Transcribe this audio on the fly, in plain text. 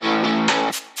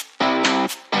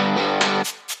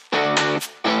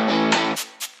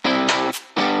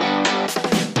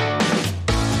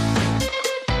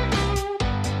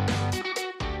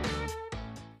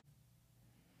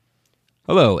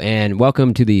Hello, and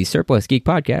welcome to the Surplus Geek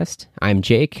Podcast. I'm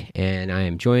Jake, and I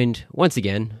am joined once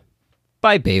again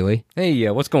by Bailey. Hey,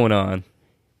 what's going on?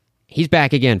 He's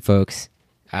back again, folks,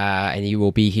 and he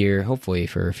will be here hopefully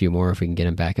for a few more if we can get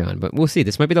him back on. But we'll see.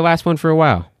 This might be the last one for a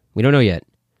while. We don't know yet.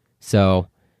 So,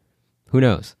 who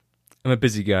knows? I'm a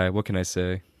busy guy. What can I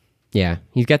say? Yeah,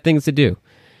 he's got things to do.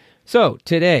 So,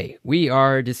 today we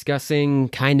are discussing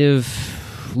kind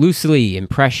of loosely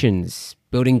impressions,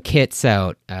 building kits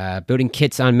out, building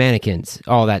kits on mannequins,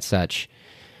 all that such.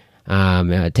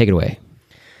 Take it away.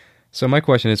 So my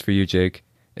question is for you, Jake,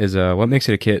 is what makes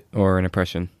it a kit or an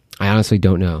impression? I honestly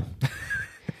don't know.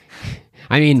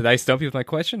 I mean... Did I stump you with my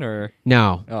question, or...?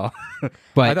 No. Oh,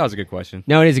 but I thought it was a good question.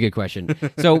 No, it is a good question.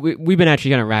 So we've been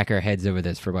actually going to rack our heads over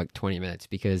this for about 20 minutes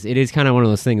because it is kind of one of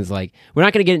those things like, we're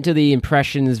not going to get into the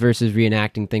impressions versus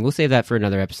reenacting thing. We'll save that for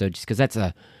another episode just because that's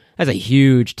a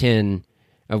huge tin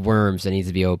of worms that needs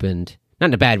to be opened. Not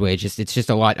in a bad way, it's just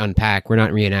a lot to unpack. We're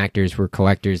not reenactors, we're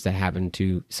collectors that happen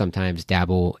to sometimes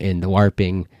dabble in the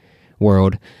LARPing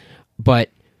world. But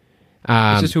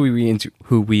it's just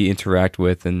who we interact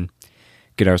with and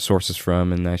get our sources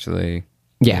from, and actually,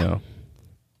 yeah, you know.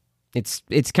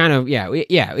 It's kind of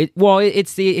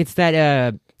it's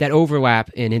that overlap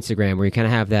in Instagram where you kind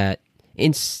of have that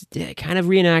kind of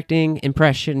reenacting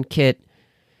impression kit,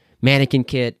 mannequin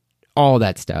kit, all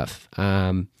that stuff.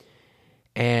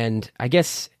 And I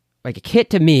guess like a kit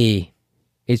to me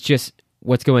is just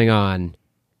what's going on.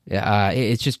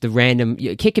 It's just the random.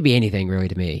 A kit could be anything really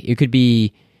to me. It could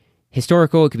be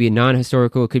historical. It could be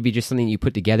non-historical. It could be just something you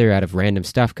put together out of random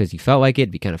stuff because you felt like it.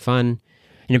 It'd be kind of fun.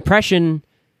 An impression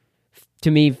to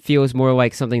me feels more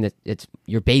like something that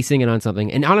you're basing it on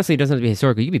something. And honestly, it doesn't have to be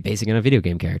historical. You could be basing it on a video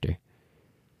game character.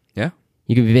 Yeah.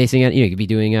 You could be basing it. You could be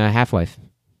doing Half-Life.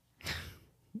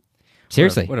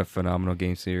 Seriously. What a phenomenal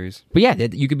game series. But yeah,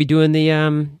 you could be doing the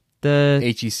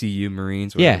HECU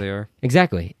Marines, whatever they are.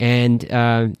 Exactly. And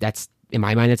that's, in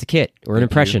my mind, that's a kit or an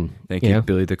impression. Thank you,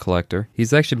 Billy the Collector.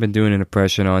 He's actually been doing an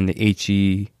impression on the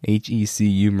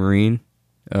HECU Marine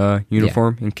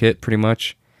uniform and kit, pretty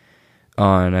much,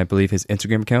 on, I believe, his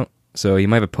Instagram account. So he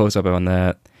might have a post up on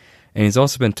that. And he's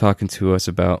also been talking to us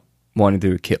about wanting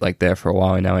to do a kit like that for a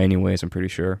while now anyways, I'm pretty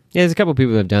sure. Yeah, there's a couple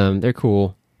people that have done them. They're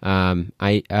cool. What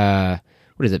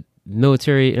is it?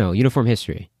 Uniform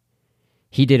History.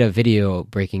 He did a video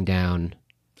breaking down.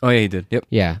 Oh yeah, he did. Yep.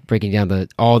 Yeah, breaking down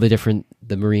all the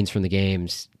Marines from the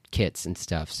games, kits and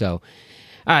stuff. So,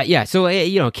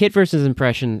 kit versus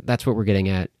impression. That's what we're getting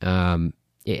at.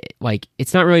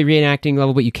 It's not really reenacting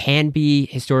level, but you can be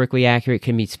historically accurate. It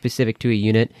can be specific to a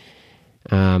unit.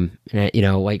 We're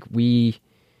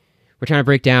trying to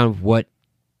break down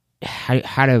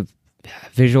how to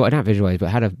not visualize, but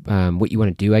how to what you want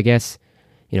to do, I guess.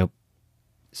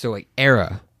 So like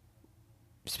era,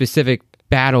 specific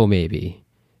battle, maybe,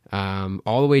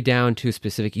 all the way down to a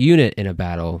specific unit in a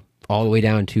battle, all the way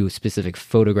down to a specific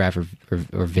photograph or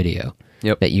video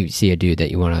that you see a dude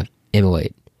that you want to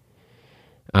emulate.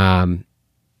 But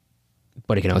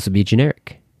it can also be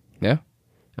generic. Yeah,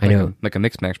 I know, like a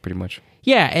mix match, pretty much.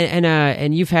 Yeah,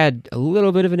 and you've had a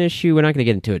little bit of an issue. We're not going to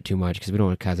get into it too much because we don't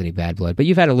want to cause any bad blood. But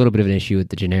you've had a little bit of an issue with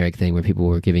the generic thing where people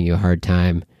were giving you a hard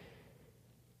time.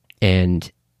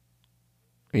 And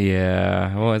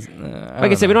yeah, well,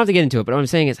 like I said, we don't have to get into it. But what I'm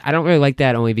saying is, I don't really like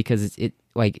that only because it's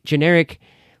like generic.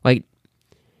 Like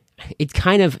it's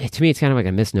kind of, to me, it's kind of like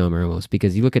a misnomer almost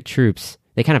because you look at troops,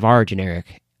 they kind of are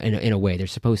generic in a way. They're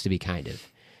supposed to be kind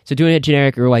of. So doing a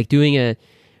generic or like doing a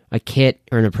kit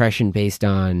or an impression based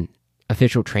on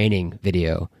official training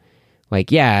video,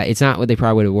 like, yeah, it's not what they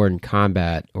probably would have worn in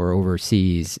combat or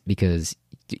overseas because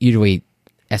usually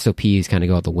SOPs kind of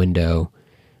go out the window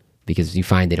because you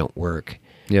find they don't work.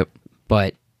 Yep.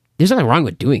 But there's nothing wrong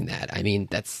with doing that. I mean,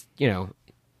 that's,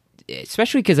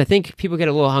 especially because I think people get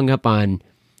a little hung up on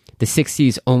the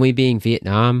 60s only being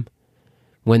Vietnam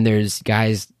when there's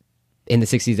guys in the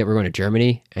 60s that were going to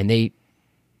Germany and they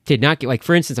did not get, like,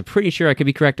 for instance, I'm pretty sure I could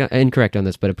be incorrect on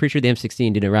this, but I'm pretty sure the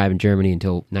M16 didn't arrive in Germany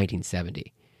until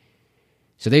 1970.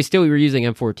 So they still were using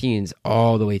M14s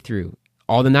all the way through.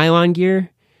 All the nylon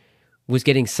gear was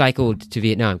getting cycled to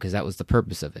Vietnam because that was the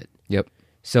purpose of it. Yep.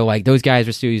 So, like, those guys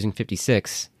were still using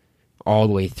 56 all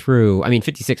the way through. I mean,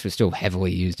 56 was still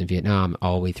heavily used in Vietnam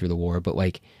all the way through the war, but,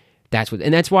 like, that's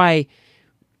why,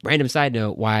 random side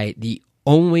note, why the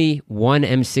only one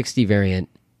M60 variant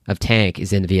of tank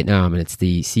is in Vietnam, and it's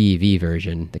the CEV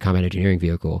version, the Combat Engineering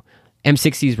Vehicle.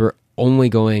 M60s were only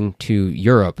going to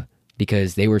Europe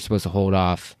because they were supposed to hold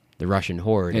off the Russian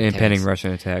horde. An impending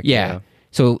Russian attack. Yeah.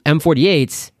 So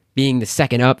M48s being the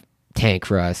second up tank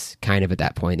for us, kind of at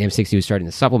that point. The M60 was starting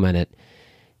to supplement it.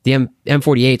 the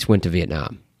M48s went to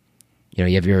Vietnam. You know,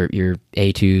 you have your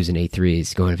A2s and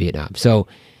A3s going to Vietnam. So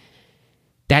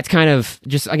that's kind of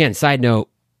just, again, side note,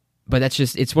 but that's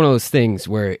just, it's one of those things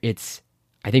where I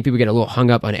think people get a little hung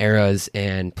up on eras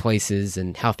and places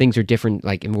and how things are different,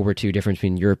 like in World War II, difference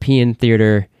between European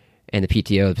theater and the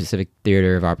PTO, the Pacific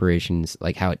Theater of Operations,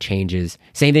 like how it changes.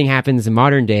 Same thing happens in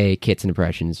modern day kits and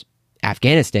impressions,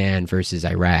 Afghanistan versus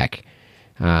Iraq,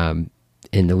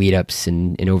 in the lead ups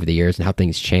and over the years and how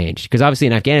things changed. Because obviously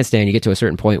in Afghanistan, you get to a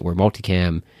certain point where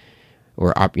multicam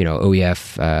or,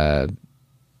 OEF,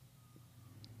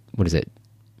 what is it?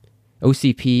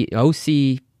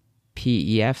 OCPEF?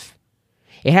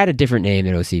 It had a different name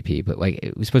than OCP, but like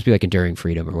it was supposed to be like Enduring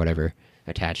Freedom or whatever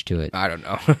attached to it. I don't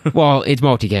know. Well, it's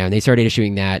multicam. They started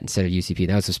issuing that instead of UCP.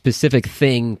 That was a specific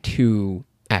thing to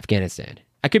Afghanistan.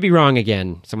 I could be wrong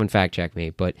again. Someone fact check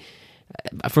me, but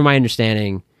from my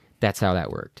understanding, that's how that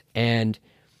worked. And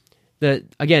the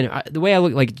way I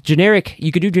look, like generic,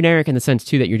 you could do generic in the sense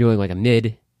too that you're doing like a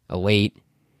mid, a late,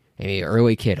 maybe an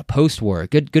early kit, a post-war.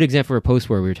 Good example for a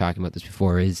post-war. We were talking about this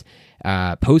before. Is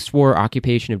post-war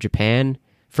occupation of Japan,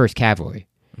 1st Cavalry.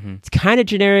 Mm-hmm. It's kind of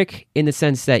generic in the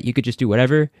sense that you could just do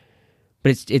whatever,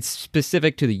 but it's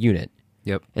specific to the unit.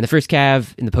 Yep. And the 1st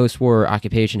Cav in the post-war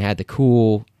occupation had the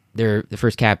 1st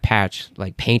Cav patch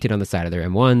like painted on the side of their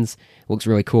M1s. Looks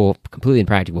really cool, completely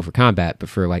impractical for combat, but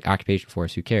for like occupation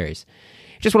force, who cares?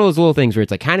 Just one of those little things where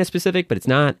it's like kind of specific, but it's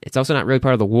not. It's also not really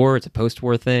part of the war. It's a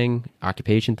post-war thing,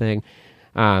 occupation thing.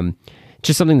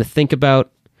 Just something to think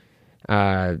about.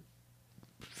 I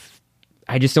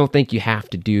just don't think you have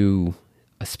to do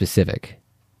a specific,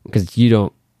 because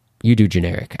you do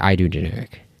generic. I do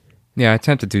generic. Yeah, I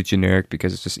tend to do generic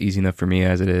because it's just easy enough for me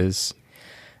as it is.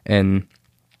 And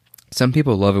some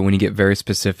people love it when you get very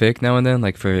specific now and then.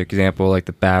 Like, for example, like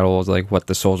the battles, like what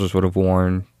the soldiers would have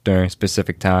worn during a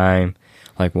specific time,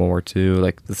 like World War II.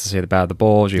 Like, let's say the Battle of the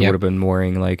Bulge, you would have been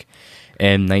wearing like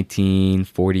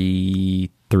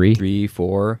M1943,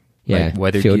 4, yeah, like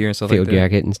weather gear and stuff like that. Field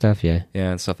jacket and stuff, yeah. Yeah,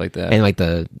 and stuff like that. And like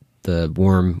the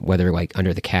warm weather, like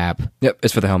under the cap. Yep,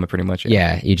 it's for the helmet pretty much.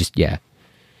 Yeah,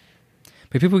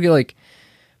 But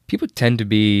people tend to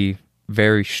be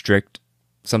very strict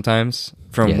sometimes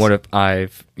from what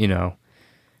I've,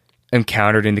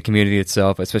 encountered in the community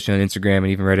itself, especially on Instagram and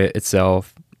even Reddit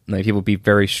itself. Like, people be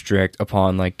very strict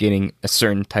upon like getting a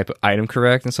certain type of item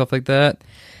correct and stuff like that.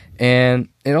 And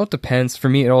it all depends. For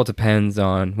me, it all depends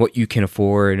on what you can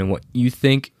afford and what you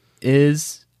think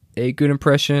is a good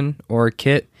impression or a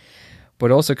kit.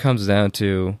 But it also comes down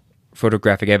to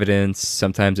photographic evidence,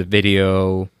 sometimes a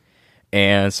video,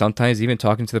 and sometimes even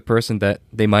talking to the person that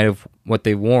they might have what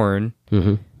they worn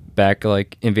back,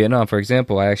 like in Vietnam, for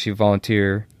example. I actually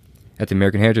volunteer at the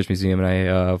American Heritage Museum, and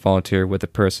I volunteer with a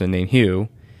person named Hugh.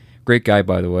 Great guy,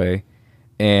 by the way.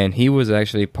 And he was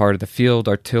actually part of the field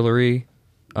artillery.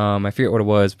 I forget what it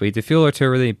was, but he did field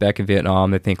artillery back in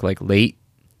Vietnam. I think like late,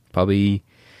 probably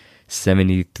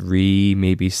 73,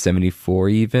 maybe 74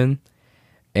 even.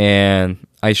 And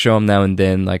I show him now and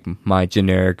then like my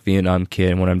generic Vietnam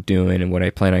kit and what I'm doing and what I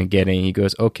plan on getting. He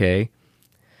goes, okay,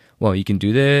 well, you can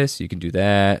do this, you can do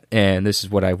that, and this is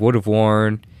what I would have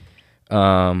worn.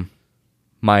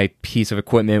 My piece of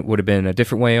equipment would have been a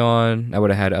different way on. I would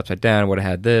have had it upside down. I would have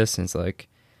had this. And it's like,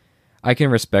 I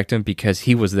can respect him because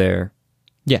he was there.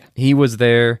 Yeah. He was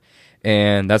there,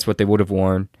 and that's what they would have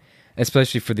worn.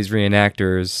 Especially for these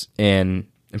reenactors and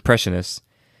impressionists.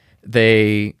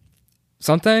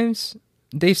 Sometimes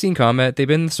they've seen combat. They've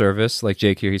been in the service, like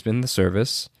Jake here. He's been in the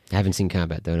service. I haven't seen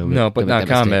combat, though. No, but not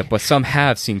combat. But some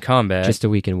have seen combat. Just a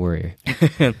weekend warrior.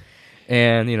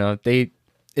 And,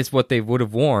 it's what they would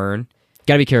have worn.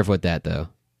 Got to be careful with that, though.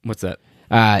 What's that?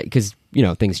 Because,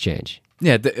 things change.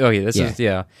 Yeah.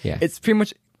 It's pretty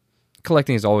much,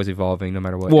 collecting is always evolving no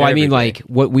matter what. Well, I mean, like,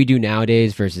 what we do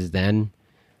nowadays versus then.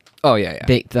 Oh, yeah.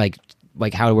 They,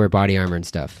 like how to wear body armor and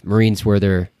stuff. Marines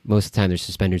wear most of the time, there's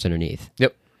suspenders underneath.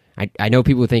 Yep. I know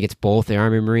people think it's both the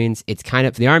Army and Marines. It's kind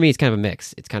of, the Army is kind of a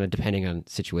mix. It's kind of depending on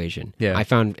situation. Yeah. I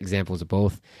found examples of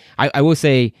both. I will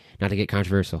say, not to get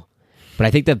controversial, but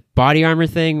I think the body armor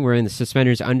thing, wearing the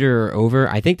suspenders under or over,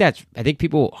 I think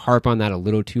people harp on that a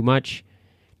little too much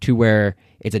to where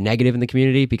it's a negative in the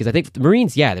community, because I think the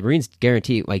Marines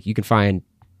guarantee, like, you can find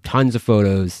tons of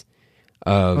photos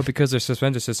of... Well, because their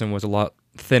suspender system was a lot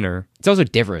thinner. It's also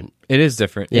different. It is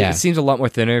different. Yeah. It seems a lot more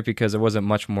thinner because there wasn't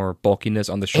much more bulkiness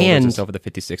on the shoulders and stuff with the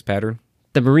 56 pattern.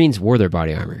 The Marines wore their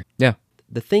body armor. Yeah.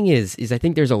 The thing is I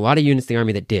think there's a lot of units in the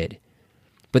Army that did.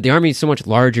 But the Army is so much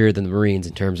larger than the Marines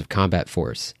in terms of combat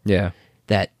force. Yeah.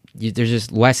 That there's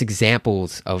just less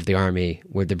examples of the Army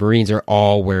where the Marines are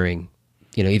all wearing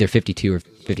either 52 or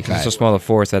 55. It's so small a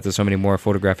force that there's so many more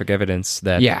photographic evidence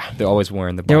that they're always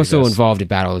wearing the body They're also vest. involved in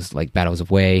battles like battles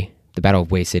of Way, the Battle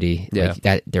of Way City. Yeah. Like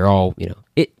that, they're all,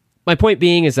 it. My point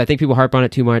being is I think people harp on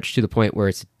it too much to the point where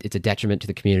it's a detriment to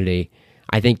the community.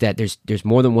 I think that there's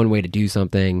more than one way to do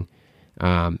something.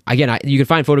 Again, you can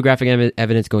find photographic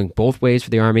evidence going both ways for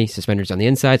the Army, suspenders on the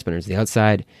inside, suspenders on the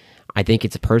outside. I think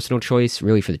it's a personal choice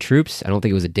really for the troops. I don't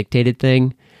think it was a dictated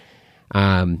thing.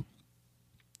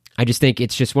 I just think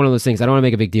it's just one of those things. I don't want to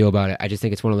make a big deal about it. I just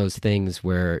think it's one of those things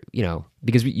where,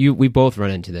 because we both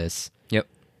run into this. Yep.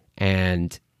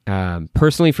 And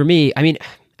personally for me, I mean,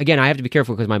 again, I have to be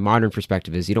careful because my modern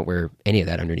perspective is you don't wear any of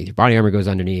that underneath. Your body armor goes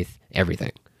underneath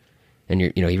everything. And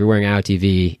if you're wearing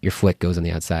IOTV, your flick goes on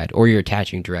the outside, or you're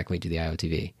attaching directly to the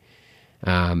IOTV.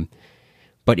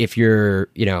 But if you're,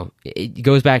 it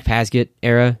goes back Pasget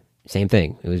era, same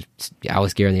thing. It was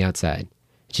Alice gear on the outside.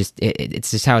 It's just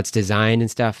it's just how it's designed and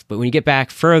stuff. But when you get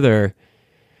back further,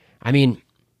 I mean,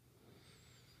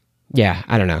 yeah,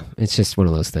 I don't know. It's just one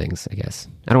of those things, I guess.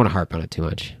 I don't want to harp on it too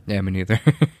much. Yeah, me neither.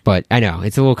 But I know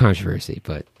it's a little controversial.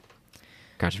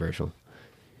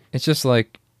 It's just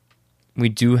like we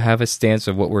do have a stance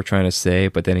of what we're trying to say,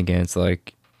 but then again, it's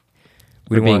like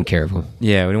we're being careful.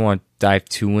 Yeah, we don't want to dive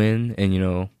too in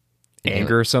and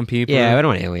anger some people. Yeah, I don't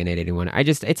want to alienate anyone.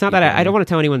 It's not that I don't want to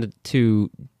tell anyone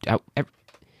to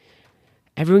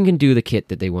everyone can do the kit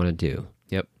that they want to do.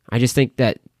 Yep. I just think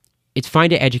that it's fine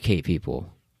to educate people.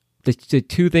 The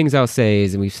two things I'll say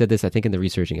is, and we've said this, I think, in the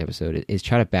researching episode, is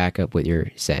try to back up what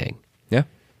you're saying. Yeah.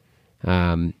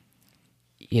 I'm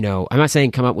not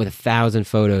saying come up with 1,000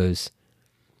 photos,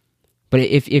 but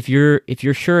if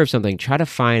you're sure of something, try to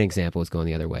find examples going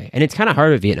the other way. And it's kind of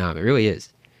hard with Vietnam. It really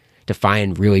is to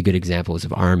find really good examples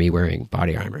of Army wearing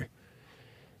body armor.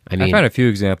 I mean, I found a few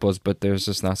exampps, but there's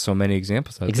just not so many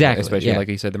examples out exactly, there, especially yeah. like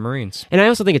you said, the Marines. And I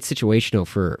also think it's situational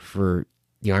for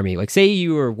the Army. Like, say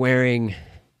you're wearing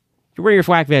your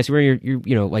flak vest, you're wearing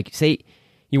your like, say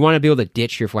you want to be able to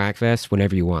ditch your flak vest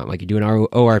whenever you want. Like, you do an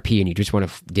ORP and you just want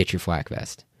to ditch your flak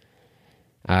vest.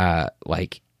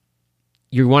 Like,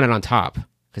 you want it on top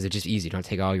because it's just easy. You don't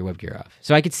take all your web gear off.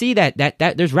 So I could see that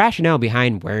there's rationale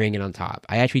behind wearing it on top.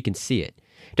 I actually can see it.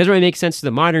 It doesn't really make sense to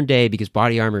the modern day because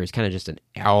body armor is kind of just an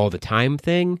all the time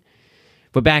thing.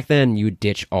 But back then, you would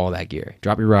ditch all that gear.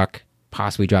 Drop your ruck,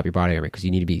 possibly drop your body armor because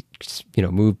you need to be,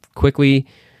 move quickly,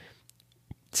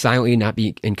 silently, not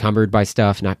be encumbered by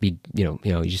stuff, not be, you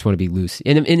just want to be loose.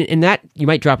 And in that, you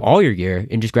might drop all your gear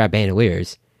and just grab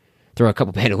bandoliers, throw a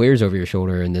couple bandoliers over your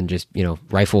shoulder, and then just,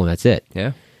 rifle, and that's it.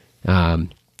 Yeah. I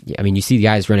mean, you see the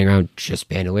guys running around just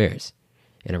bandoliers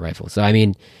and a rifle. So, I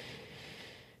mean,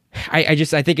 I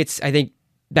think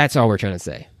that's all we're trying to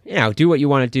say. Do what you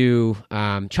want to do.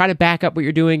 Try to back up what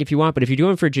you're doing if you want, but if you're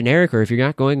doing for generic or if you're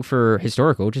not going for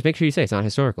historical, just make sure you say it's not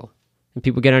historical. And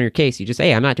people get on your case, you just say,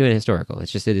 hey, I'm not doing historical.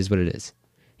 It is what it is.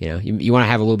 You want to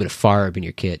have a little bit of FARB in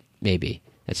your kit, maybe.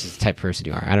 That's just the type of person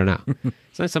you are. I don't know.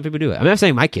 Some people do it. I'm not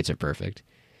saying my kits are perfect.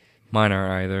 Mine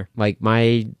aren't either. Like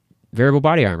my variable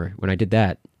body armor, when I did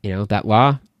that, that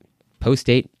law,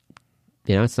 post-date,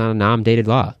 it's not a nom-dated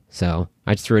law. So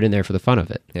I just threw it in there for the fun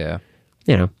of it. Yeah.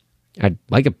 I'd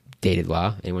like a dated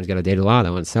law. Anyone's got a dated law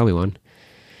that wants to sell me one.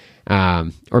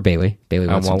 Or Bailey. Bailey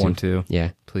wants I want one too.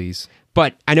 Yeah. Please.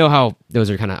 But I know how those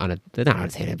are kind of they're not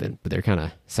unattainable, but they're kind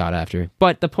of sought after.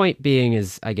 But the point being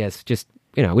is, I guess, just,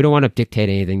 we don't want to dictate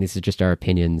anything. This is just our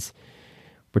opinions.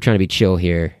 We're trying to be chill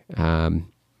here.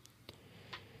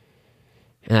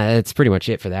 That's pretty much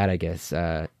it for that, I guess.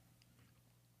 I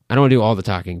don't want to do all the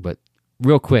talking, but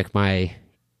real quick, my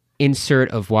insert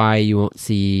of why you won't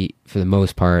see, for the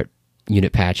most part,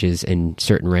 unit patches in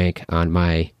certain rank on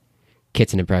my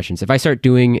kits and impressions. If I start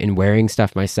doing and wearing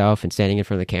stuff myself and standing in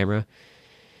front of the camera,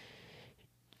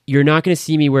 you're not going to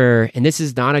see me wear, and this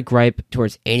is not a gripe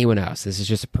towards anyone else, this is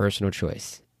just a personal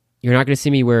choice. You're not going to see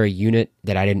me wear a unit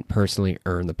that I didn't personally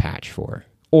earn the patch for,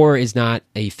 or is not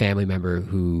a family member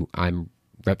who I'm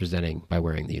representing by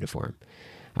wearing the uniform.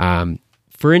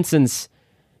 For instance,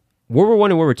 World War I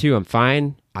and World War II, I'm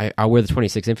fine. I'll wear the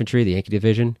 26th Infantry, the Yankee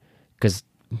Division, because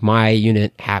my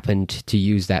unit happened to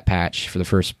use that patch for the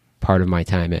first part of my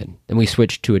time in. Then we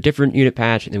switched to a different unit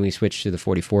patch, and then we switched to the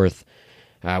 44th,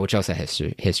 which also has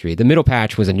history. The middle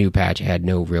patch was a new patch. It had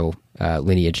no real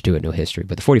lineage to it, no history.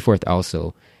 But the 44th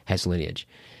also has lineage.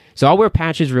 So I'll wear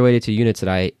patches related to units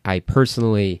that I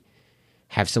personally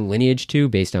have some lineage to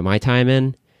based on my time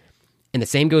in. And the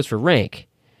same goes for rank.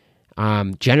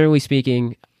 Generally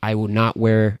speaking, I will not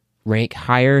wear rank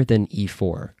higher than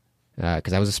E4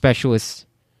 because I was a specialist.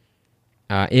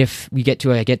 If I get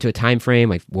to a time frame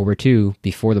like World War II,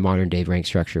 before the modern day rank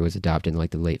structure was adopted in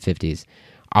like the late 50s,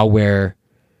 I'll wear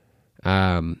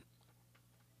I'll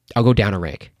go down a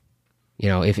rank. You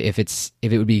know, if it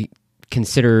would be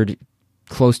considered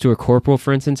close to a corporal,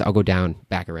 for instance, I'll go down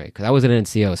back a rank because I was an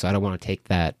NCO, so I don't want to take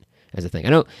that as a thing. I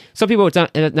know some people it's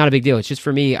not a big deal. It's just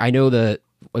for me, I know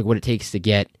what it takes to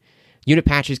get unit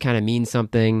patches. Kind of mean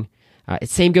something.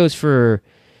 Same goes for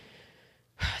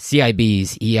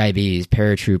CIBs, EIBs,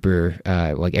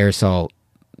 paratrooper, like air assault,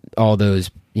 all those,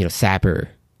 you know, sapper,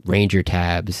 ranger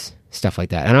tabs, stuff like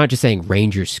that. I'm not just saying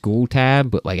ranger school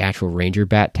tab, but like actual ranger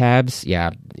bat tabs.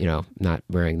 Yeah, you know, not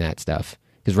wearing that stuff.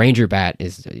 Because ranger bat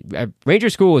is...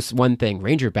 ranger school is one thing.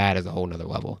 Ranger bat is a whole nother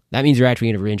level. That means you're actually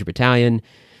in a ranger battalion.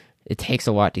 It takes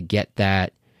a lot to get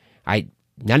that.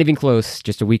 Not even close,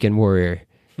 just a weekend warrior.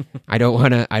 I don't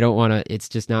want to, it's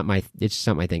just not my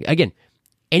thing. Again,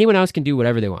 anyone else can do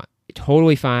whatever they want.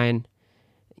 Totally fine.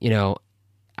 You know,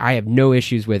 I have no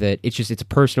issues with it. It's a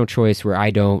personal choice where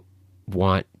I don't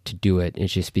want to do it.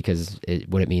 It's just because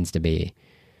what it means to me.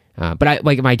 But I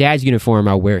like my dad's uniform,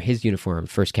 I'll wear his uniform,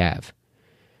 first cav.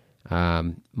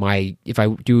 If I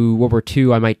do World War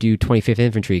II, I might do 25th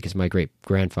Infantry because my great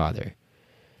grandfather.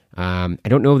 I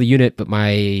don't know the unit, but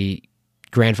my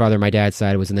grandfather, my dad's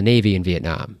side, was in the Navy in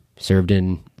Vietnam, served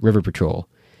in River Patrol.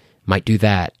 Might do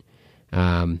that.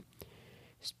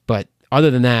 But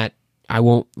other than that, I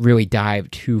won't really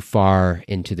dive too far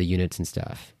into the units and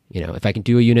stuff. You know, if I can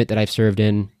do a unit that I've served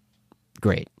in,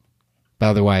 great. But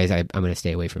otherwise, I'm going to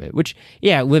stay away from it, which,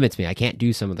 yeah, it limits me. I can't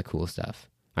do some of the cool stuff.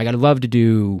 Like, I'd love to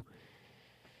do...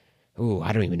 Ooh,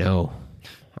 I don't even know.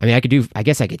 I mean, I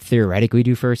guess I could theoretically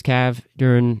do first cav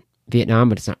during Vietnam,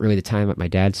 but it's not really the time that my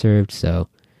dad served, so...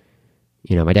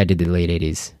 You know, my dad did the late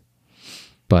 80s.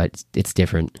 But it's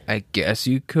different. I guess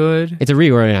you could. It's a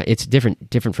reorganize. It's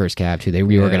different first cav, too. They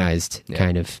reorganized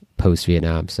kind of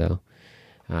post-Vietnam, so...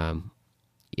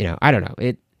 you know, I don't know.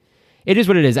 It is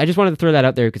what it is. I just wanted to throw that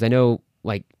out there because I know,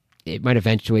 like, it might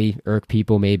eventually irk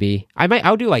people. Maybe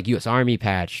I'll do like U.S. Army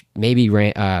patch, maybe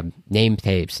name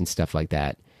tapes and stuff like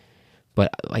that.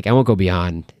 But like, I won't go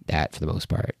beyond that for the most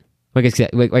part. Like I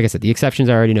said, the exceptions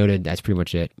are already noted. That's pretty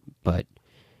much it. But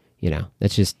you know,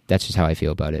 that's just how I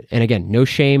feel about it. And again, no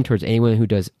shame towards anyone who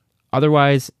does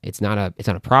otherwise. It's not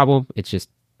a problem. It's just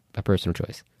a personal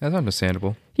choice. That's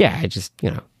understandable. Yeah, I just,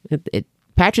 you know, it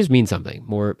patches mean something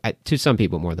more to some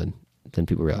people more than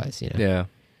people realize. You know. Yeah.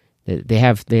 They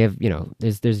have, you know,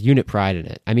 there's unit pride in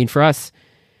it. I mean, for us,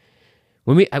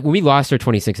 when we lost our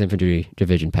 26th Infantry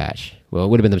Division patch, well, it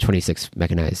would have been the 26th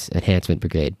Mechanized Enhancement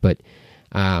Brigade, but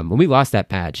when we lost that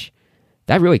patch,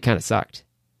 that really kind of sucked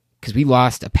because we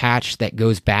lost a patch that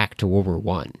goes back to World War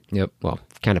One. Yep. Well,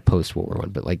 kind of post World War One,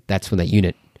 but like that's when that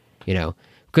unit, you know,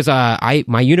 because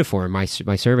my uniform, my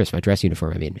service, my dress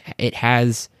uniform, I mean, it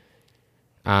has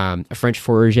a French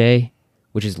Fourragère,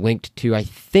 which is linked to, I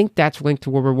think that's linked to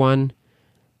World War One.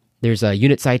 There's a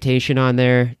unit citation on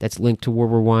there that's linked to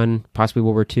World War One, possibly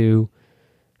World War Two.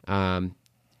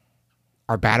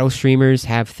 Our battle streamers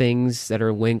have things that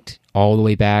are linked all the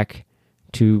way back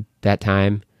to that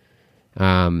time.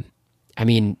 I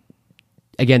mean,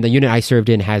 again, the unit I served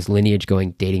in has lineage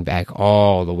dating back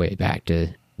all the way back to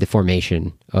the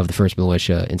formation of the 1st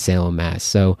Militia in Salem, Mass.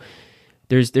 So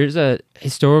there's a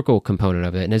historical component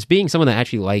of it, and as being someone that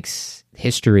actually likes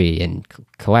history and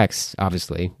collects,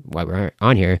 obviously, while we're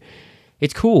on here,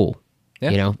 it's cool,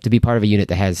 you know, to be part of a unit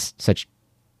that has such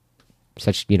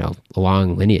you know, a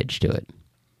long lineage to it.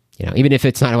 You know, even if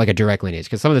it's not like a direct lineage,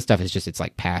 because some of the stuff is just, it's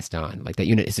like passed on. Like that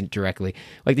unit isn't directly,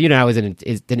 like the unit I was in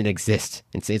didn't exist.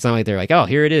 It's not like they're like, oh,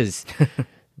 here it is.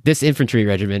 This infantry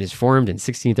regiment is formed in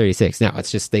 1636. No,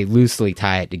 it's just they loosely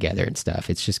tie it together and stuff.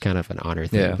 It's just kind of an honor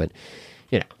thing. Yeah. But,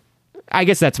 you know, I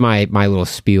guess that's my little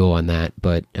spiel on that.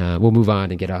 But we'll move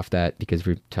on and get off that because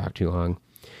we've talked too long.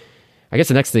 I guess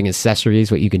the next thing is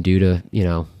accessories, what you can do to, you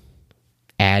know,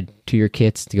 add to your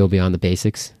kits to go beyond the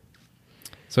basics.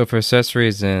 So for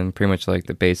accessories and pretty much like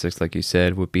the basics, like you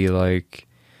said, would be like,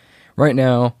 right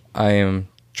now I am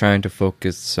trying to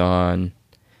focus on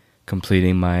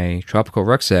completing my tropical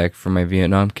rucksack for my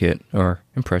Vietnam kit, or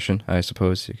impression, I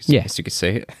suppose. Yes, you could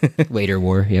say it. Later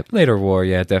war, yep. Later war,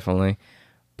 yeah, definitely.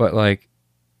 But like,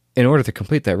 in order to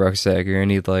complete that rucksack, you're gonna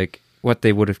need like what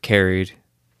they would have carried.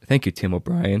 Thank you, Tim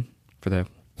O'Brien, for that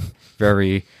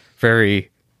very, very.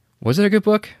 Was it a good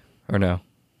book or no?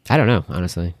 I don't know,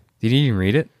 honestly. Did you even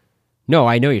read it? No,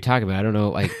 I know what you're talking about. I don't know.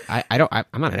 Like,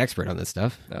 I'm not an expert on this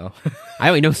stuff. No, I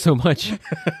only know so much.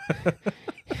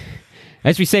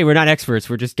 As we say, we're not experts.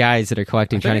 We're just guys that are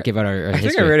collecting, trying to give out our history. I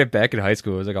think I read it back in high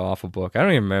school. It was like an awful book. I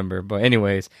don't even remember. But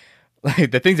anyways,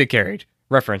 like the things they carried.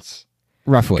 Reference.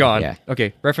 Roughly. Gone. Yeah.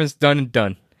 Okay. Reference done and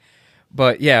done.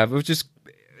 But yeah, it was just,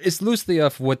 it's loosely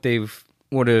off what they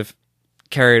would have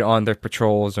carried on their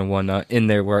patrols and whatnot in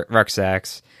their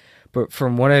rucksacks. But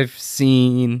from what I've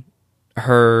seen,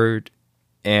 heard,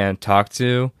 and talked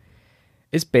to,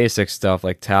 it's basic stuff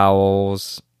like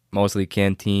towels, mostly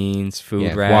canteens,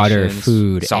 food rations, water,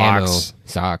 food, socks, ammo,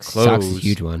 socks. clothes, Socks is a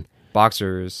huge one.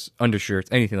 boxers, undershirts,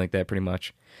 anything like that, pretty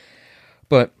much.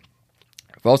 But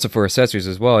also for accessories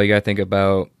as well, you got to think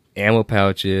about ammo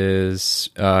pouches,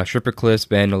 stripper clips,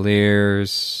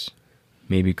 bandoliers,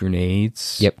 maybe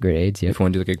grenades. Yep, grenades. Yep, If you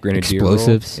want to do like a grenadier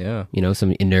explosives. roll. Yeah,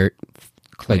 Some inert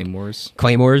claymores.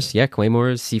 Claymores. Yeah,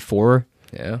 claymores. C4.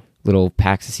 Yeah. Little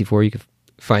packs of C4. You can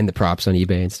find the props on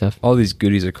eBay and stuff. All these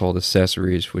goodies are called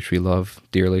accessories, which we love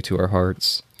dearly to our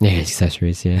hearts. Yeah,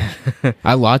 accessories. Yeah,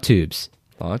 law tubes.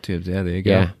 Law tubes, yeah, there you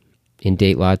go. Yeah,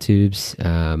 in-date law tubes.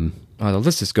 Oh, the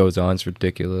list just goes on. It's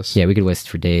ridiculous. Yeah, we could list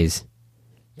for days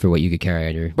for what you could carry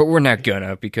on your. But we're not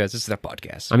gonna, because this is a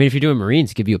podcast. I mean, if you're doing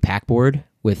Marines, give you a pack board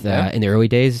with in the early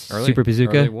days, Super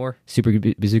Bazooka, early war. Super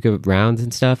Bazooka rounds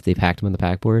and stuff. They packed them on the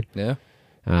pack board. Yeah.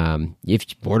 If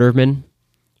mortarmen,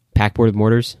 pack board of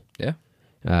mortars. Yeah.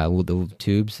 With the little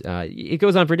tubes. It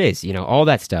goes on for days. All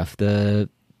that stuff. The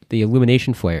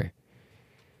illumination flare.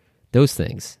 Those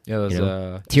things. Yeah, those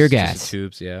tear just gas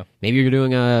tubes, yeah. Maybe you're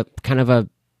doing a kind of a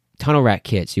tunnel rat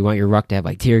kit, so you want your ruck to have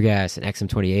like tear gas, an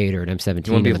XM28 or an M17. You want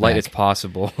to in be the light back. as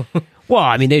possible. Well,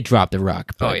 I mean, they drop the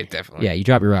ruck. But, Oh, yeah, definitely. Yeah, you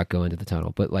drop your ruck, go into the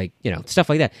tunnel. But like, stuff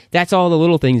like that. That's all the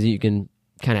little things that you can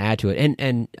kind of add to it.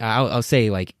 And I'll say,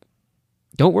 like,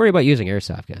 don't worry about using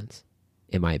airsoft guns,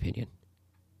 in my opinion.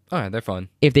 Oh, yeah, they're fun.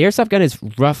 If the airsoft gun is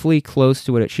roughly close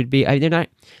to what it should be, I mean, they're not.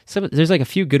 There's like a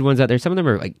few good ones out there. Some of them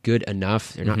are like good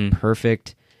enough. They're not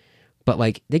perfect, but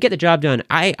like they get the job done.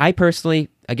 I personally,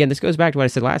 again, this goes back to what I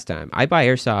said last time. I buy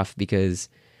airsoft because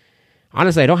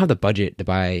honestly, I don't have the budget to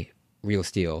buy real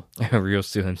steel. Real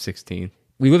Steel M16.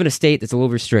 We live in a state that's a little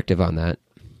restrictive on that,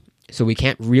 so we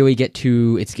can't really get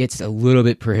to. It gets a little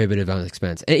bit prohibitive on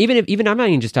expense. And even I'm not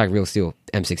even just talking real steel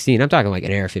M16. I'm talking like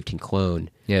an AR-15 clone,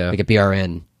 Yeah. like a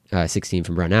BRN 16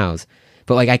 from Brownells.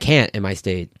 But like I can't in my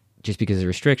state just because of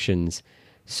restrictions.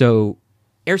 So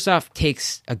airsoft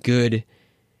takes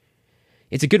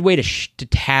it's a good way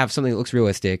to have something that looks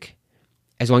realistic,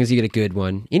 as long as you get a good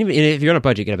one. And even if you're on a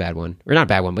budget, get a bad one, or not a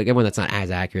bad one, but get one that's not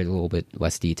as accurate, a little bit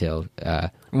less detailed.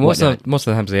 Most of the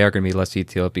times they are going to be less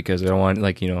detailed because they don't want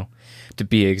to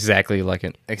be exactly like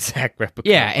an exact replica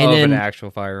of an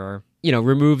actual firearm.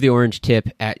 Remove the orange tip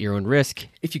at your own risk.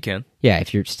 If you can. Yeah,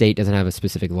 if your state doesn't have a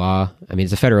specific law. I mean,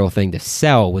 it's a federal thing to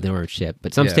sell with an orange tip,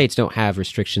 but some states don't have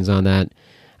restrictions on that.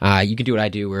 You can do what I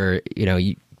do where,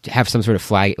 you have some sort of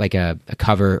flag, like a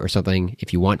cover or something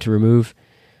if you want to remove.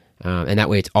 And that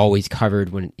way it's always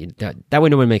covered that way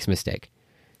no one makes a mistake.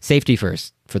 Safety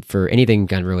first for anything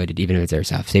gun related, even if it's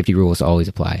airsoft. Safety rules always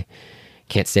apply.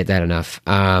 Can't state that enough.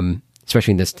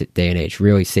 Especially in this day and age,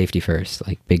 really safety first,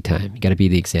 like big time. You got to be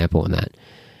the example in that.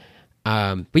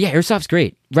 But yeah, airsoft's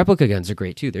great. Replica guns are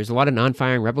great too. There's a lot of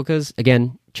non-firing replicas.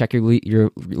 Again, check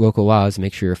your local laws,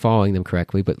 make sure you're following them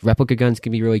correctly. But replica guns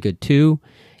can be really good too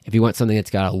if you want something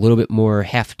that's got a little bit more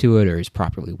heft to it or is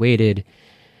properly weighted.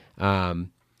 And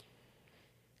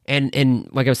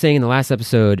like I was saying in the last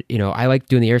episode, I like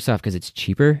doing the airsoft because it's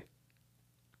cheaper,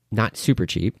 not super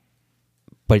cheap,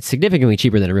 but it's significantly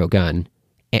cheaper than a real gun.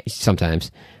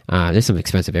 Sometimes there's some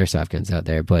expensive airsoft guns out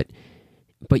there, but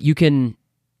you can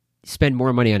spend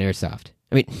more money on airsoft.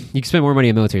 I mean, you can spend more money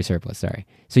on military surplus. Sorry,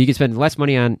 so you can spend less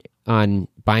money on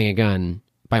buying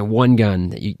one gun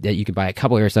that you can buy a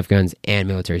couple airsoft guns and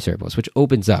military surplus, which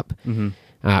opens up,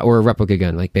 or a replica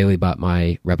gun like Bailey bought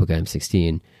my replica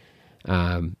M16,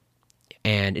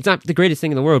 and it's not the greatest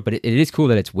thing in the world, but it is cool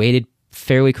that it's weighted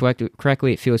fairly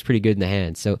correctly. It feels pretty good in the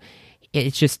hand, so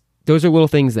it's just. Those are little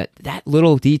things that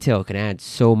little detail can add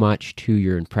so much to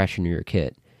your impression of your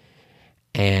kit.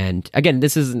 And again,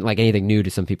 this isn't like anything new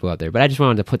to some people out there, but I just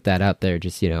wanted to put that out there.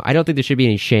 Just, I don't think there should be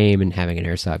any shame in having an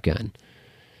airsoft gun.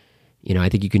 I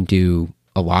think you can do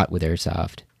a lot with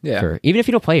airsoft. Yeah. Even if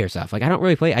you don't play airsoft. Like I don't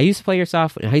really play. I used to play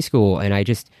airsoft in high school, and I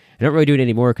don't really do it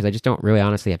anymore because I just don't really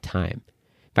honestly have time.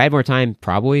 If I had more time,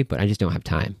 probably, but I just don't have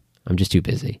time. I'm just too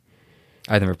busy.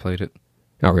 I never played it.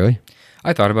 Oh, really?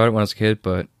 I thought about it when I was a kid,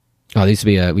 but oh, we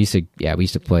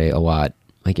used to play a lot,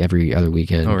 like every other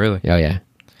weekend. Oh, really? Oh, yeah.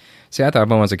 See, I thought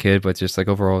about it when I was a kid, but just like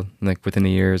overall, like within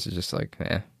the years, it's just like,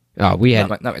 Oh, we had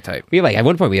not my type. We had at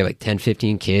one point we had like 10,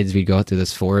 15 kids. We'd go out through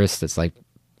this forest that's like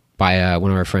by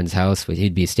one of our friends' house.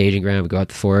 He'd be a staging ground. We'd go out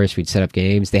the forest. We'd set up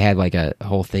games. They had like a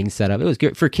whole thing set up. It was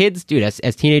good for kids, dude.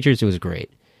 As teenagers, it was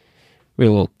great. We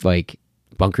had little like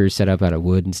bunkers set up out of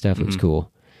wood and stuff. It was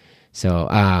cool. So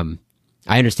I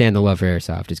understand the love for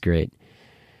airsoft. It's great.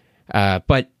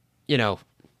 But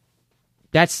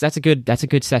that's a good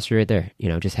accessory right there.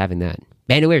 Just having that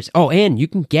bandoliers. Oh, and you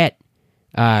can get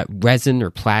resin or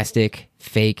plastic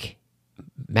fake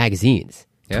magazines.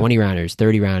 20 rounders,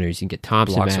 30 rounders. You can get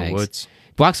Thompson Blocks mags. of woods.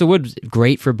 Blocks of wood,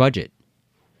 great for budget.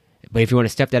 But if you want to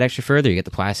step that extra further, you get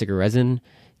the plastic or resin.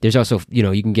 There's also,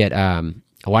 you can get, a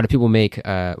lot of people make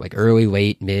like early,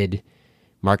 late, mid,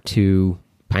 Mark II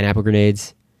pineapple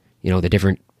grenades. The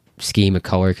different scheme of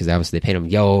color, because obviously they paint them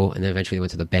yellow, and then eventually they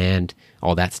went to the band,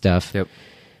 all that stuff. Yep.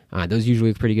 Those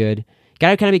usually look pretty good.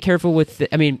 Gotta kind of be careful with,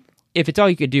 if it's all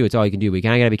you could do, it's all you can do. But you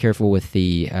kind of gotta be careful with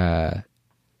the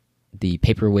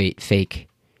paperweight fake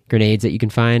grenades that you can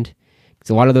find.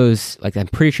 So a lot of those, like I'm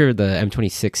pretty sure the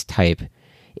M26 type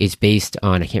is based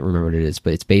on, I can't remember what it is,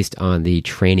 but it's based on the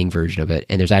training version of it,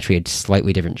 and there's actually a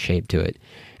slightly different shape to it.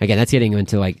 Again, that's getting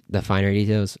into like the finer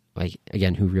details. Like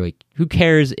again, who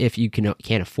cares if you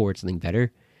can't afford something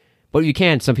better? But if you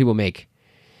can, some people make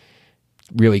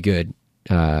really good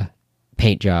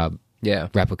paint job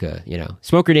replica.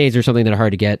 Smoke grenades are something that are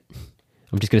hard to get.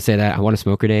 I'm just gonna say that I want a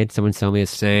smoke grenade. Someone sell me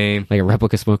like a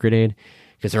replica smoke grenade,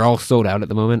 because they're all sold out at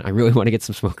the moment. I really want to get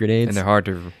some smoke grenades, and they're hard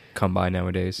to come by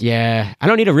nowadays. Yeah, I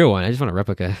don't need a real one. I just want a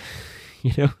replica.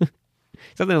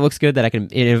 Something that looks good that I can.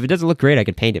 And if it doesn't look great, I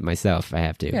can paint it myself if I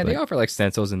have to. Yeah, they offer like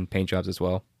stencils and paint jobs as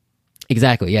well.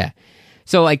 Exactly. Yeah.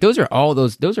 So like those are all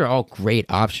great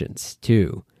options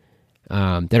too,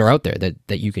 that are out there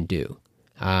that you can do.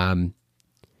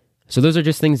 So those are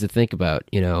just things to think about,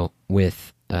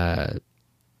 with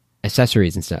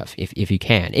accessories and stuff. If you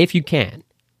can,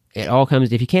 it all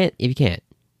comes. If you can't, you can't.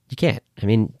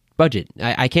 Budget.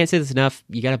 I can't say this enough.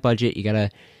 You got to budget. You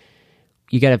got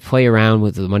to play around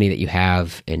with the money that you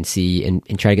have and see and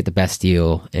try to get the best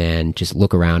deal and just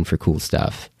look around for cool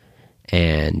stuff.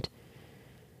 And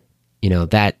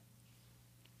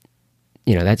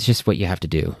that's just what you have to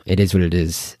do. It is what it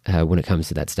is when it comes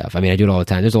to that stuff. I do it all the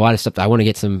time. There's a lot of stuff. I want to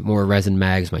get some more resin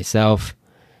mags myself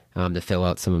to fill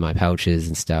out some of my pouches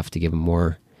and stuff to give them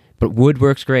more. But wood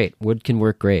works great. Wood can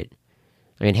work great.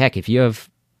 Heck, if you have,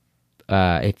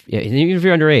 even if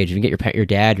you're underage, you can get your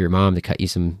dad or your mom to cut you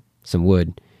some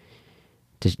wood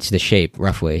to the shape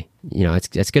roughly.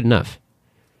 That's good enough.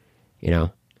 Yeah.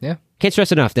 Can't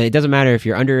stress enough that it doesn't matter if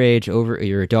you're underage,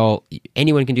 you're adult.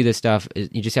 Anyone can do this stuff.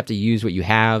 You just have to use what you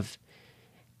have,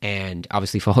 and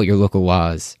obviously follow your local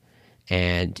laws.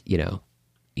 And if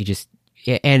you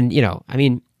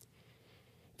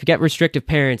got restrictive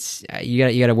parents, you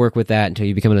got to work with that until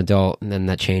you become an adult, and then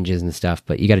that changes and stuff.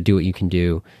 But you got to do what you can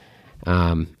do.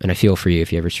 And I feel for you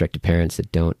if you have restrictive parents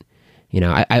that don't.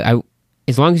 I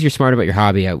as long as you're smart about your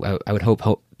hobby, I would hope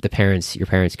your parents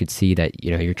could see that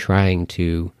you're trying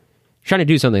to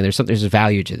do something. There's a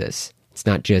value to this. It's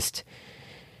not just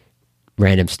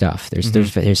random stuff.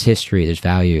 There's history. There's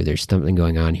value. There's something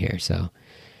going on here. So,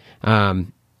 that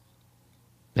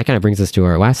kind of brings us to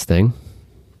our last thing,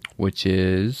 which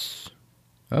is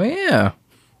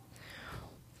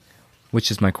which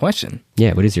is my question.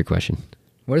 Yeah, what is your question?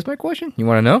 What is my question? You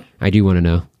want to know? I do want to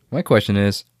know. My question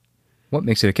is, what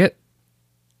makes it a kit?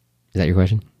 Is that your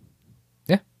question?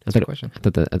 Yeah, that's my question. I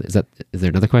thought is there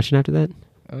another question after that?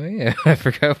 Oh yeah, I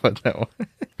forgot about that one.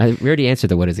 We already answered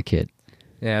the what is a kit.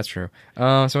 Yeah, that's true.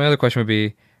 So my other question would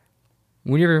be,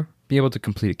 would you ever be able to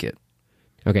complete a kit?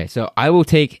 Okay, so I will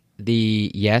take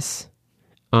the yes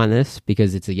on this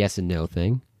because it's a yes and no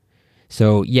thing.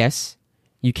 So yes,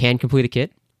 you can complete a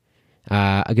kit.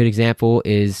 A good example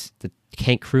is the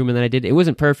Tank Crewman that I did. It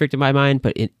wasn't perfect in my mind,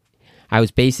 but I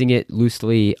was basing it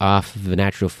loosely off of a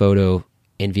natural photo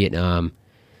in Vietnam.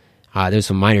 There's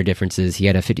some minor differences. He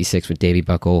had a 56 with Davy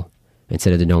buckle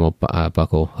instead of the normal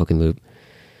buckle, hook and loop.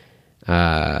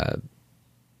 But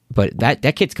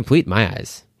that kit's complete in my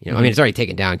eyes. It's already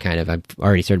taken down kind of. I've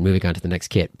already started moving on to the next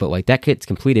kit. But like that kit's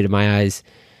completed in my eyes.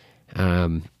 Yeah,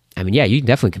 you can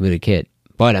definitely complete a kit.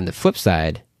 But on the flip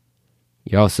side,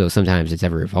 sometimes it's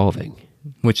ever evolving.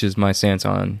 Which is my stance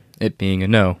on it being a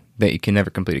no, that you can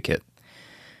never complete a kit.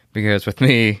 Because with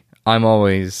me, I'm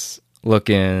always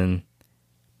looking,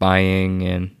 buying,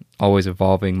 and always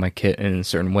evolving my kit in a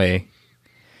certain way.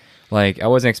 Like, I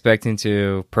wasn't expecting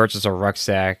to purchase a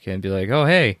rucksack and be like, oh,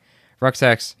 hey,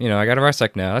 rucksacks, I got a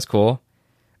rucksack now, that's cool.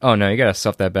 Oh, no, you gotta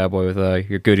stuff that bad boy with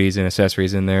your goodies and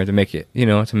accessories in there to make it,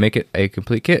 a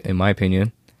complete kit, in my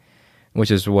opinion. Which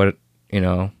is what,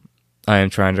 I am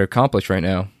trying to accomplish right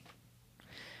now.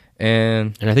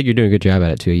 And I think you're doing a good job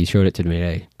at it, too. You showed it to me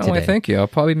today. Oh, I thank you. I'll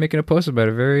probably be making a post about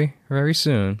it very, very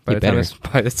soon. By the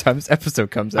time this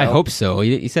episode comes out. I hope so.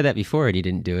 You said that before and you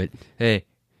didn't do it. Hey.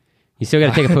 You still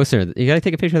got to take a poster. You got to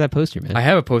take a picture of that poster, man. I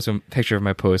have a picture of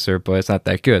my poster, but it's not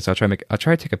that good. So I'll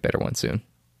try to take a better one soon.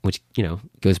 which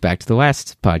goes back to the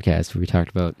last podcast where we talked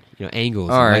about angles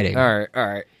All and right, lighting. all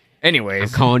right.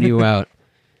 Anyways, I'm calling you out.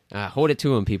 Hold it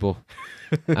to him, people.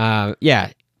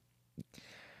 Yeah,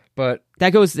 but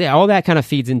that goes. Yeah, all that kind of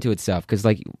feeds into itself because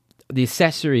like the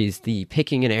accessories, the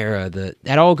picking an era,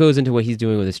 that all goes into what he's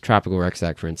doing with his tropical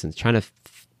rucksack, for instance, trying to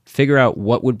figure out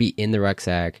what would be in the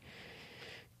rucksack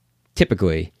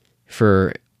typically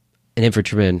for an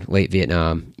infantryman, late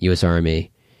Vietnam, U.S.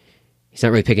 Army. He's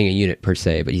not really picking a unit per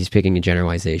se, but he's picking a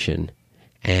generalization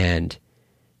and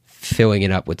filling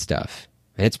it up with stuff.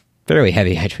 And it's fairly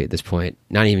heavy actually at this point,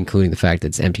 not even including the fact that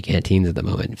it's empty canteens at the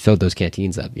moment. Filled those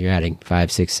canteens up, you're adding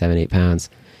 5, 6, 7, 8 pounds.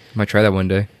 Might try that one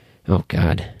day. Oh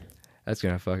God. That's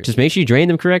gonna fuck it. Just make sure you drain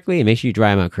them correctly and make sure you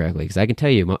dry them out correctly, because I can tell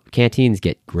you canteens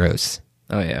get gross.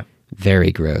 Oh yeah,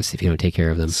 very gross if you don't take care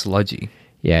of them. Sludgy.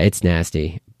 Yeah, it's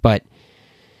nasty. But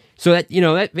so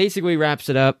that basically wraps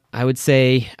it up. I would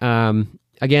say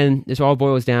again, this all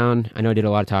boils down. I know I did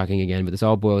a lot of talking again, but this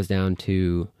all boils down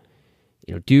to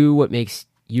do what makes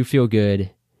you feel good,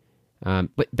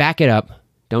 but back it up.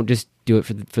 Don't just do it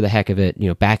for the heck of it.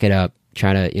 Back it up.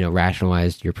 Try to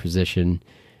rationalize your position.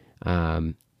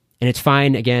 And it's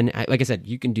fine. Again, like I said,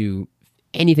 you can do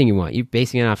anything you want. You're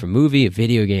basing it off a movie, a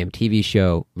video game, TV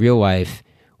show, real life.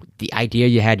 The idea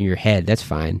you had in your head, that's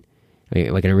fine. I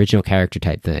mean, like an original character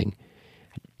type thing.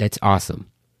 That's awesome.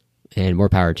 And more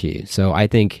power to you. So I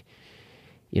think,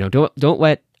 don't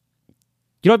let,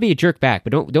 you don't be a jerk back,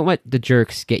 but don't let the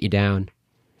jerks get you down.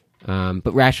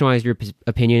 But rationalize your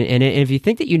opinion. And if you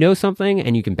think that you know something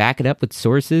and you can back it up with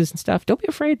sources and stuff, don't be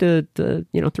afraid to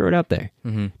throw it out there.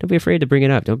 Mm-hmm. Don't be afraid to bring it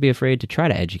up. Don't be afraid to try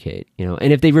to educate.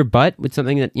 And if they rebut with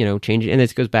something that changes, and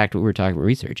this goes back to what we were talking about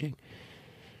researching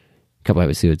a couple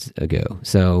episodes ago.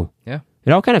 So yeah,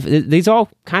 these all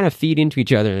kind of feed into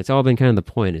each other, and it's all been kind of the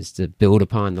point, is to build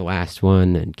upon the last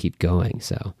one and keep going.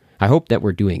 So I hope that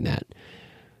we're doing that.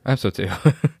 I hope so too.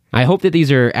 I hope that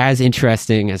these are as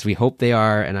interesting as we hope they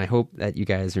are, and I hope that you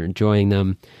guys are enjoying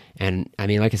them. And I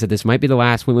mean, like I said, this might be the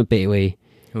last one with Bailey.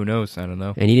 Who knows? I don't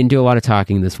know. And he didn't do a lot of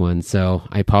talking this one, so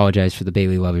I apologize for the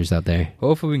Bailey lovers out there.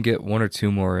 Hopefully we can get 1 or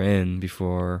 2 more in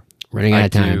before running out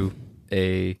of time. Do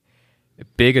a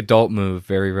big adult move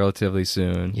very relatively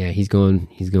soon. Yeah, he's going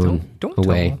don't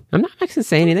away. I'm not going to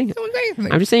say anything. Don't say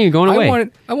anything. I'm just saying you're going away.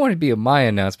 I want it to be my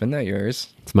announcement, not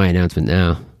yours. It's my announcement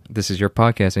now. This is your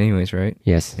podcast anyways, right?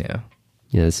 Yes. Yeah.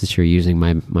 Yeah, this is sure using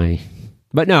my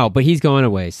but he's going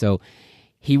away, so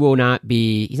he's not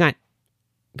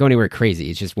going anywhere crazy.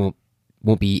 It just won't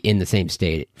be in the same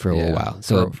state for a little while.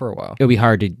 So for a while. It'll be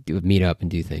hard to meet up and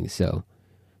do things. So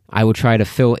I will try to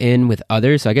fill in with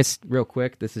others. So I guess real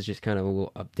quick, this is just kind of a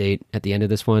little update at the end of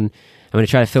this one. I'm going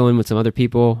to try to fill in with some other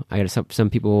people. I got some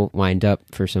people lined up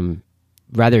for some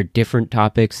rather different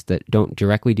topics that don't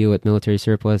directly deal with military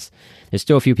surplus. There's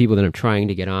still a few people that I'm trying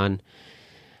to get on.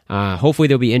 Hopefully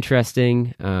they'll be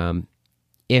interesting.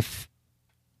 If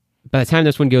by the time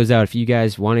this one goes out, if you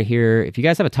guys want to hear, if you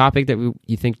guys have a topic that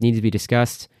you think needs to be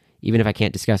discussed, even if I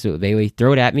can't discuss it with Bailey,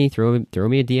 throw it at me. Throw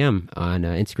me a DM on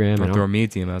Instagram. Don't throw me a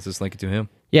DM. I'll just link it to him.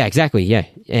 Yeah, exactly. Yeah,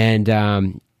 and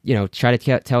try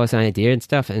to tell us an idea and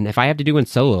stuff. And if I have to do one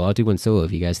solo, I'll do one solo.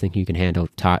 If you guys think you can handle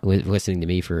listening to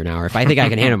me for an hour, if I think I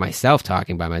can handle myself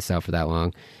talking by myself for that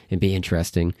long and be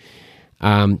interesting,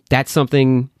 that's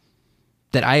something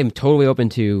that I am totally open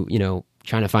to.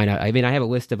 Trying to find out. I mean, I have a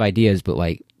list of ideas, but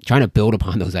like trying to build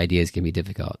upon those ideas can be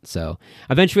difficult. So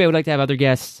eventually, I would like to have other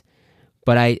guests,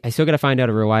 but I still got to find out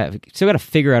still got to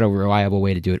figure out a reliable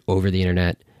way to do it over the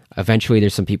internet. Eventually,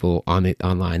 there's some people online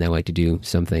that I like to do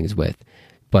some things with.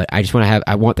 But I just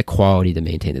I want the quality to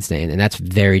maintain the same, and that's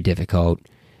very difficult.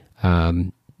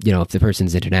 If the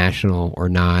person's international or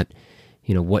not,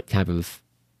 what type of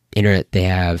internet they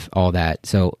have, all that.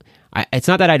 So it's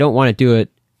not that I don't want to do it.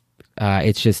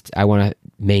 It's just I want to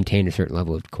maintain a certain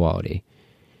level of quality.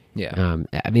 Yeah.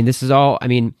 This is all.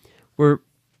 We're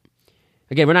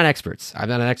not experts. I'm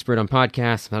not an expert on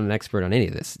podcasts. I'm not an expert on any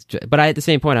of this. But at the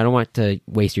same point, I don't want to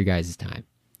waste your guys' time.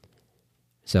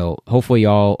 So hopefully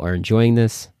y'all are enjoying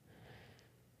this.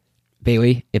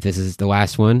 Bailey, if this is the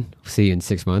last one, we'll see you in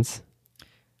 6 months.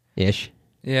 Ish.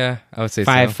 Yeah, I would say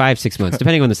 6 months,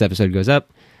 depending on when this episode goes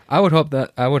up. I would hope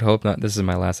not. This is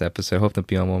my last episode. I hope to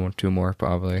be on 1 or 2 more,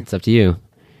 probably. It's up to you.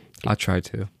 I'll try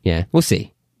to. Yeah, we'll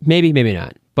see. Maybe, maybe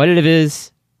not. But if it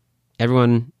is,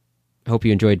 everyone, hope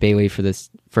you enjoyed Bailey for this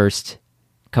first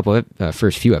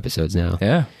few episodes now.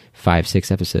 Yeah. 5,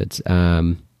 6 episodes.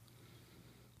 And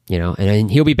then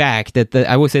he'll be back.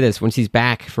 I will say this: once he's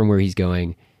back from where he's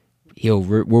going,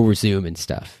 we'll resume and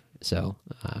stuff. So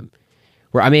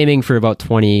I'm aiming for about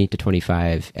 20 to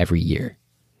 25 every year.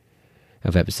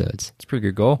 of episodes It's a pretty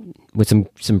good goal. with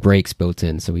some breaks built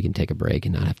in, so we can take a break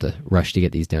and not have to rush to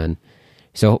get these done.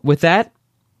 So with that,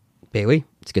 Bailey,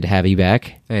 it's good to have you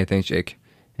back, Hey, thanks, Jake.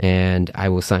 and I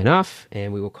will sign off,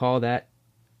 and we will call that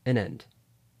an end.